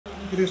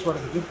विदेशबाट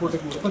चाहिँ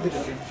प्रोटेक्ट मोड कति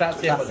पर्छ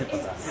 450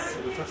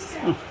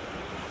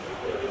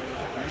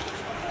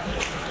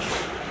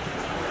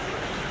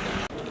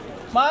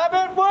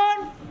 महावीर पुन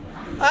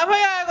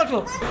आफै आएको छु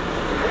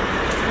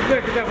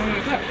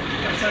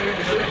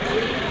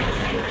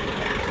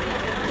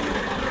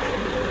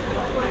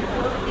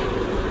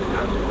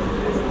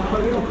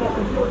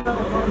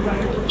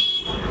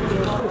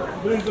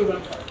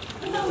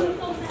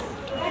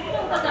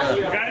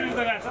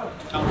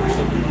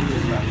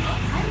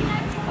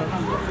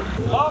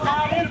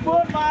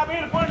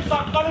महावीर पुन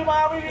सक्कली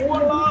महावीर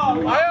पुन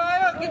आयो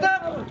आयो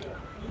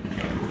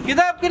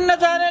किताब किन्न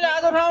चाहनेले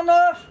हात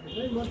उठाउनुहोस्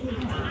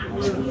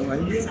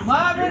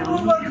महावीर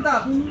पुनको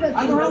किताब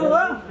हात उठाउनु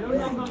भयो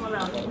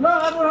ल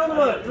हात उठाउनु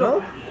भयो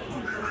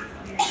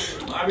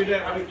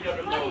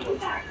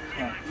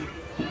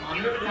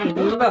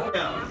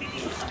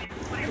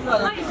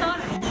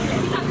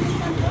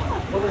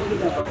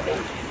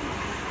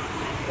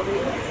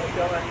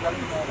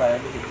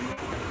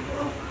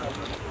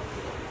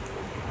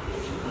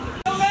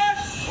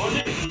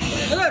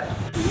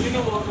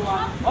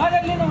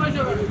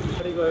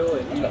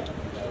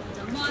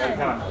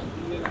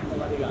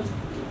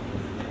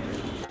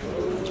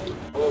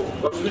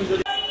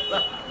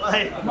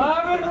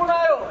महावीर पुन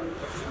आयो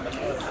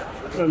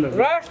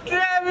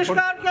राष्ट्रिय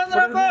आविष्कार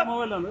केन्द्रको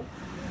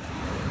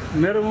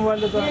मेरो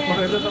मोबाइल त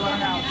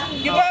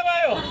किताब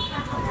आयो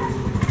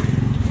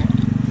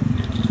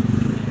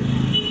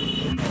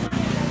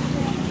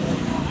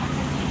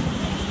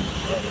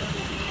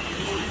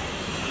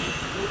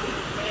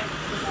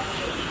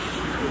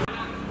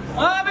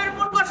महावीर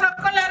पुनको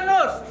सक्कल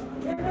हेर्नुहोस्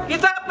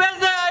किताब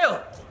बेच्दै आयो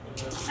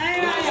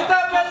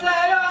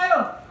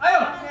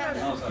आयो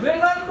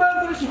बेगानको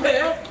दृश्य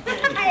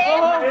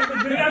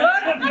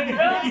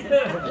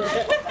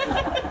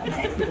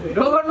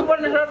ढोग्नु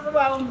पर्ने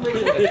शर्तमा आउनु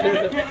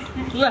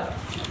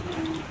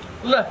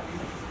ल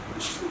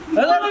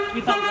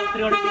किताब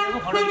 70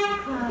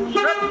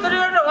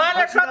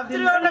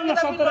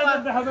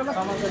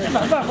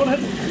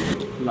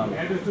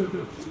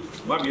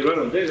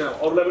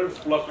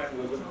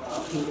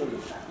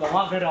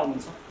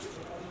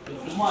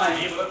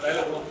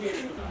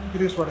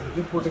 विदेशबाट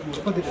चाहिँ प्रोटेक्ट मोड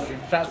कति पर्छ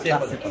 450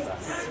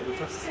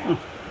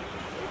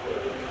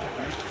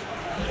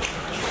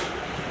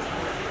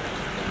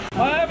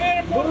 महावीर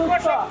पुनको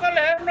सक्कल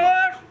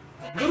हेर्नुहोस्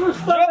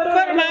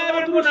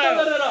महावीर पुन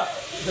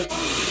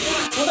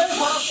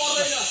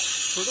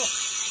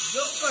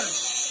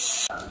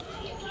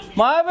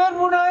महावीर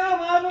पुन आयो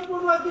महावीर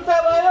पुनमा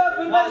किताब आयो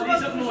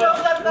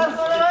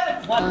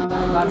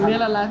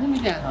मेला लाग्यो नि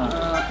त्यहाँ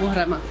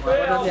पोखरामा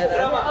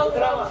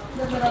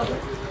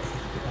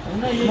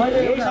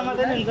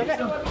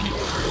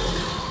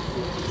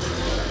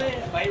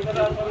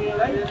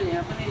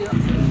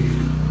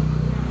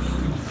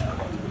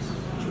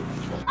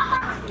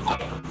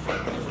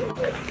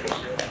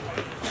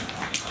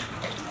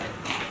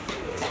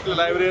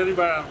लाइब्रेरी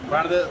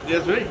बाँड्दै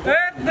दिएछु है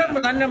एकदम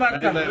धन्यवाद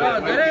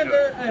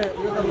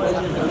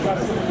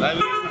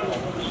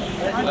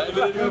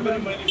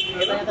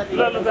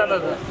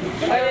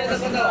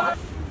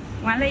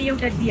उहाँलाई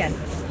एउटा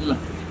दिइहाल्नु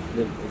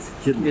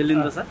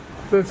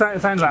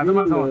साइन भएको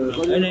मान्छे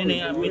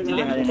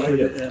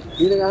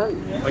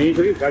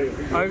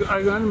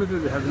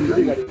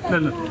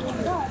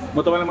म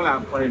तपाईँलाई मलाई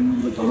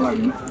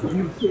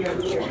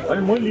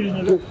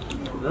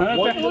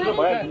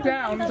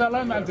त्यहाँ हुन्छ होला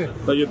मान्छे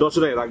यो 10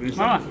 रुपैयाँ राख्नुहोस्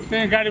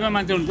त्यहाँ गाडीमा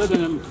मान्छे हुन्छ 10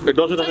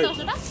 रुपैयाँ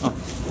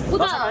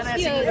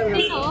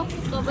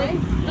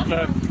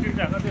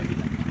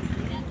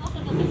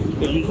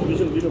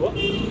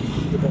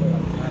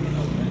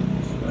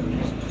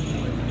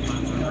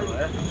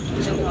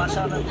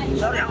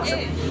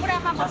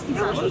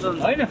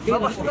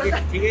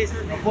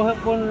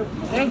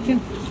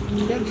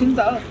एकछिन त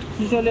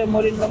चिसोले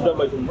मरिन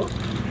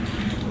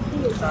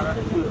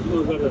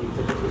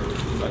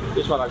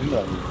त्यसमा राख्नु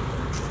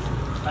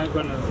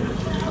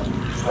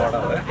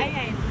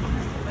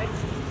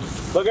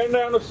बगाइन्ड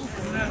आउनुहोस्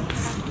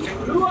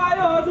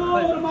आयो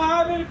हजुर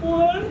महावीर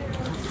पुन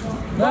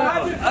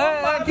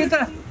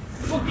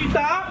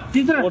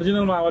चित्र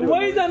ओरिजिनल महावीर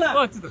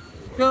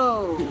त्यो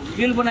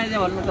बिल बनाइदियो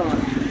भन्नु त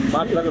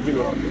 5 लाखको बिल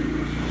हो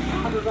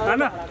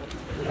हैन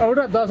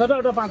एउटा 10 वटा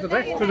एउटा 5 वटा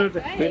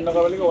बिल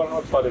नगरेको वरमा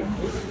पर्यो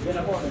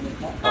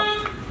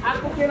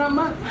आको के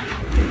नाममा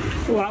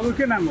ओ अब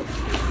के नाम हो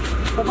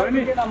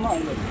तपाईको के नाममा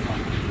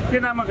के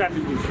नाममा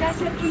काट्नु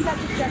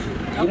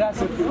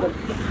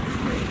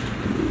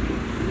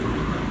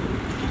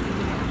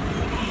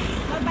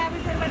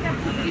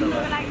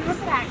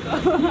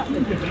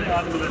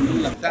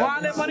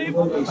उहाँले पनि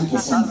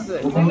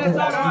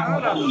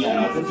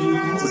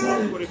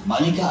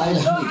मालिका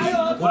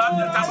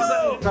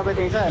सबै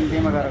त्यही छ अनि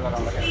त्यहीमा गएर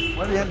गराउँला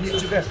मैले यहाँ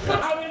दिन्छु क्या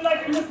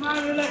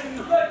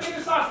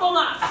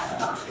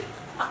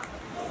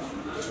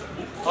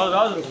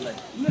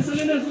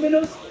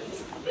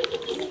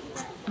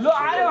ल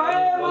आयो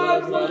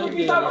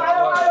किताब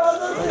आयो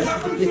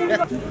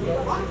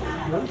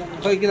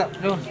खै किताब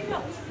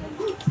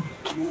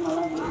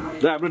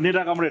हाम्रो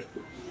नेता कमरेड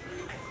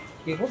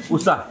के को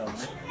उषा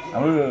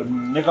हाम्रो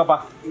नेकपा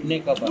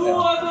नेकपा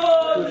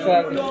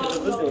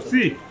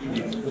सी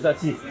उषा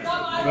सी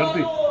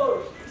गर्दै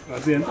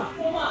हैन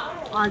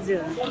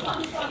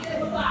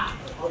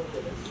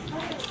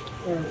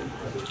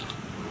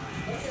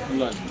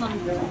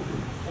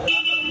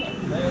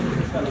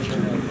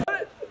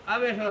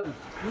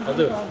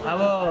हजुर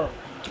अब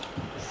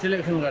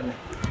सिलेक्सन गर्ने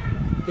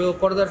त्यो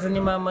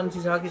प्रदर्शनीमा मान्छे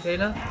छ कि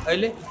छैन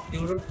अहिले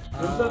तिम्रो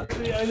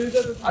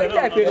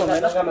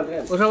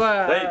उसो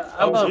भए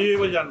अब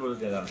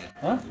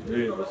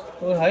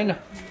होइन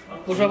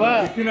उसो भए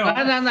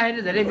कहाँ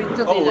जाँदाखेरि धेरै बित्छ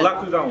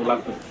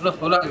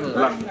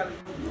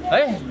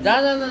है जहाँ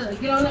जाँदा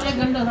किनभने 1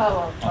 घन्टा छ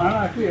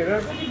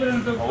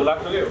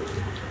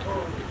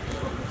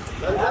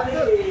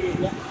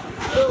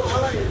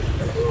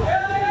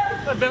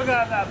अब बेलुका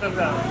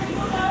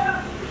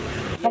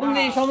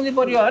समुद्री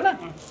पर्यो होइन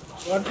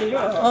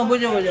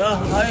बुझ्यो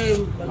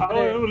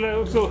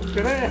उसो के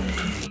अरे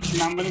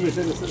नाम पनि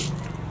बिर्सेको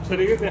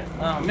छोरीकै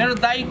त्यहाँ मेरो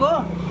दाइको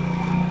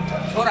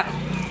छोरा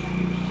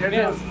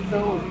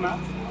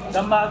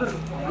जम्बहादुर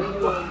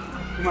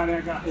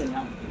कुमारियाका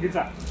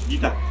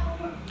गीता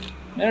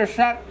मेरो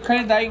साख्खै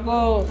दाइको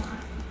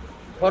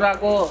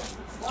छोराको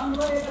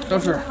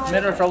ससुरा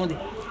मेरो समुदी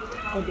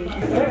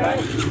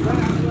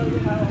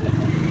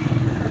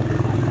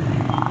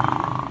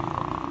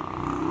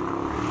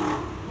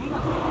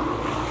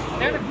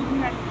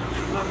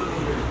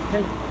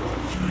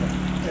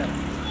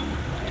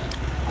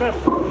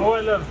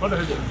मोबाइल फोटो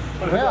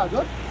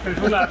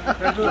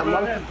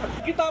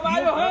किताब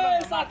आयो है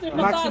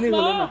 750 में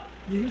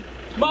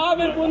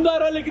महावीर पुन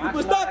द्वारा लिखित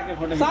पुस्तक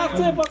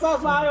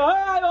 750 में आयो है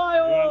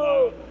आयो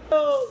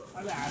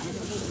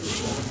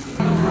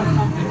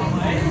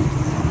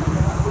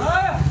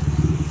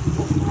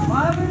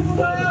महावीर पुन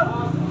आयो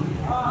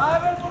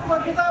महावीर पुन को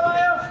किताब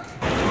आयो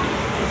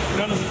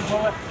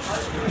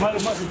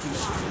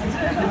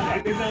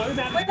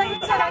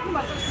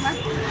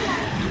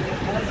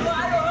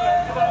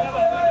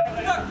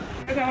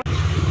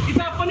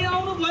किताब पनि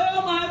आउनु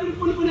भयो महावीर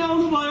पुन पनि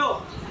आउनु भयो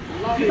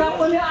किताब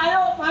पनि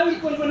आयो महावीर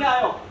पुन पनि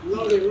आयो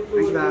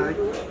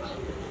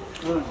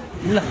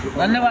ल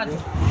धन्यवाद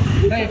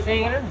सही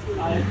गरे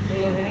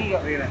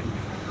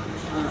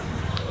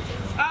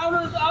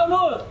आउनुस्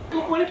आउनुस् तँ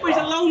पनि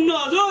पैसा लाउनु न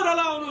हजुर ल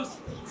आउनुस्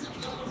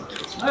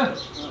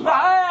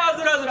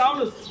हजुर हजुर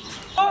आउनुस्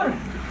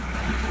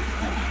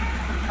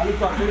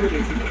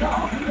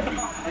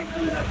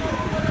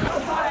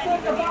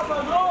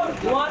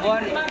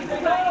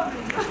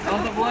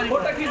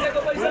फोटो खिचेको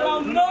पैसा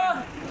लाउनु न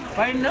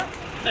पाइन्न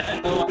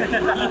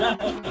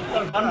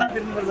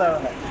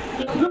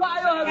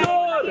आयो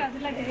हजुर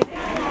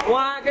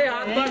उहाँकै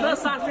हातबाट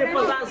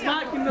 750 मा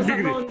किन्न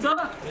सक्नुहुन्छ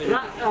र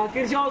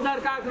कृषि औजार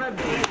काखरा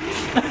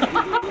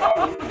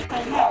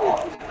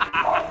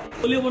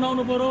ओले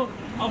बनाउनु पर्यो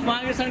अब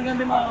माघे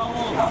संक्रान्तिमा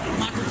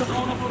मासु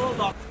चपाउनु पर्यो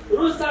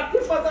रु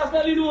 750 मा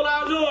लिनु होला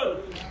हजुर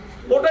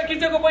फोटो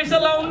खिचेको पैसा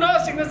लाउनु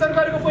सिग्नेचर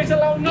गरेको पैसा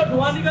लाउनु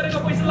ढुवानी गरेको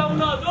पैसा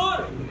लाउनु हजुर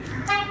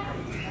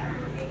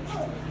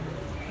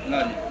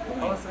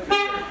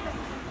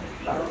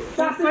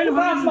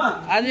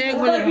आज 1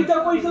 बजे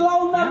पैसा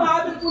लाउनु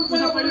महावीर पुन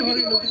पैसा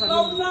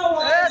लाउनु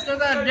ए त्यो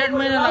त 1.5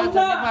 महिना लाग्छ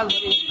नेपाल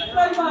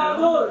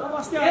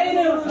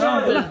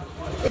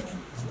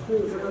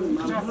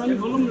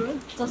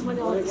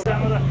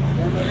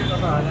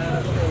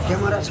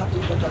क्यामेरा छ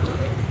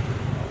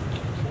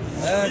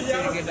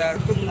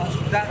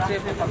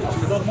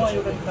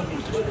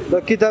ल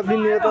किताब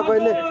लिने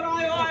तपाईले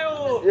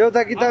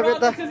एउटा किताब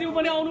यता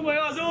पनि आउनु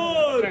भयो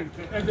हजुर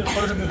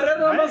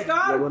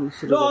नमस्कार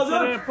ल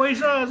हजुर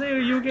पैसा चाहिँ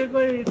युके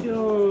कै त्यो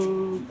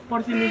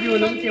प्रतिनिधि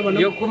हुनु के भन्नु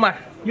यो कुमार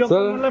यो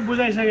कुमारलाई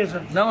बुझाइसकेको छ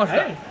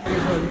नमस्कार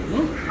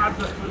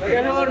के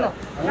गर्नु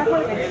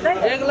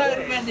 1 लाख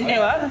रुपैयाँ दिने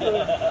भए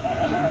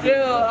त्यो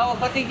अब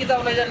कति किताब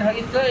लैजान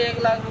सकिन्छ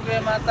 1 लाख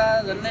रुपैयाँमा त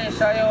झन्डै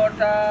 100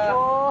 वटा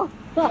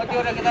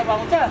कतिवटा किताब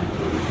आउँछ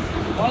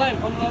मलाई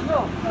फोन गर्नु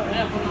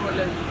यहाँ फोन नम्बर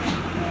ल्याउनु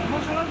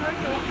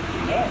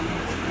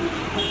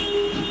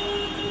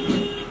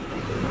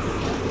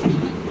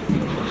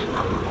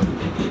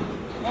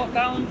म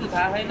कहाँ हुन्छु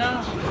थाहा छैन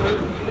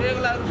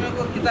 1 लाख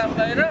रुपैयाँको किताब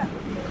लिएर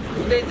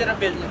त्यहीतिर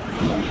बेच्नु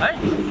है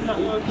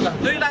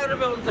 2 लाख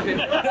रुपैयाँ हुन्छ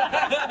फेरि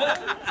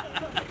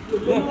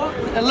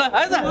ल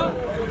है त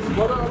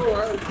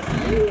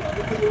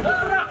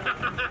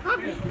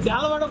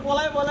झ्यालबाट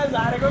बोलाइ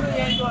झारेको नि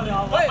यही गर्यो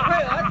अब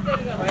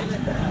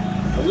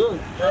हजुर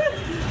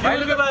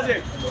भाइले के बाजे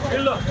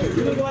ल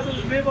तिमीको बाजे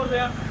पे गर्छ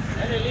यार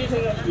हैन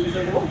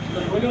लिइसक्यो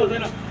भोलि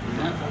हुँदैन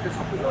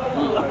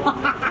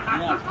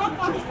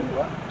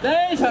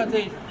त्यही छ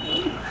त्यही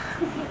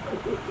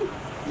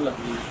ल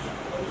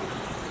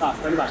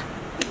धन्यवाद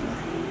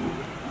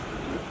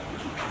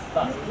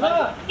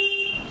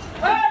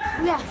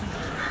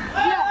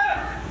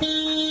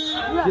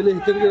केले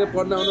हितेर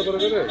पढ्न आउनु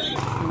पर्यो रे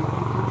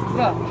ल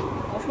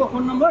उसको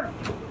फोन नम्बर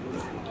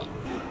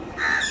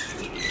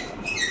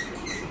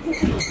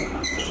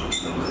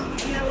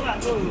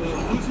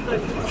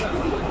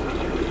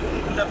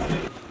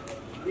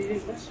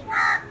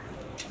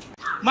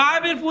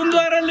महावीर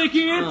पुनद्वारा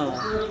लिखित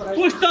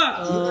पुस्तक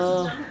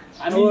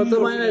अब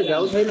तपाईँलाई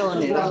झ्याउ छैन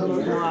भने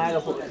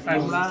आएको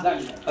टाइममा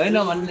होइन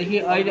भनेदेखि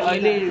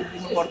अहिले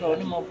दिनुपर्छ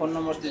भने म फोन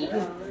नम्बर दिन्छु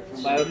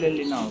भाइहरूले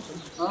लिन आउँछ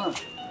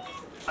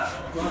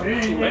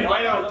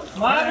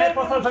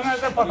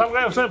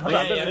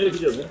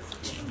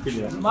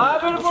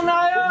महावीर पुन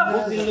आयो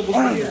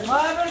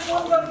महावीर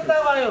पुनको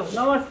किताब आयो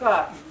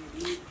नमस्कार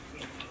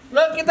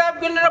ल किताब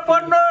किनेर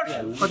पढ्नुहोस्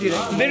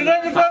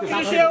वीरगञ्जको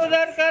कृषि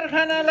औजार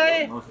कारखानालाई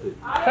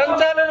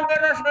सञ्चालन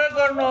गर्न सहयोग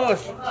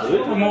गर्नुहोस्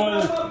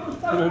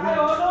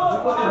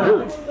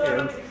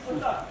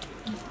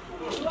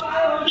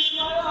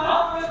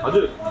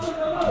हजुर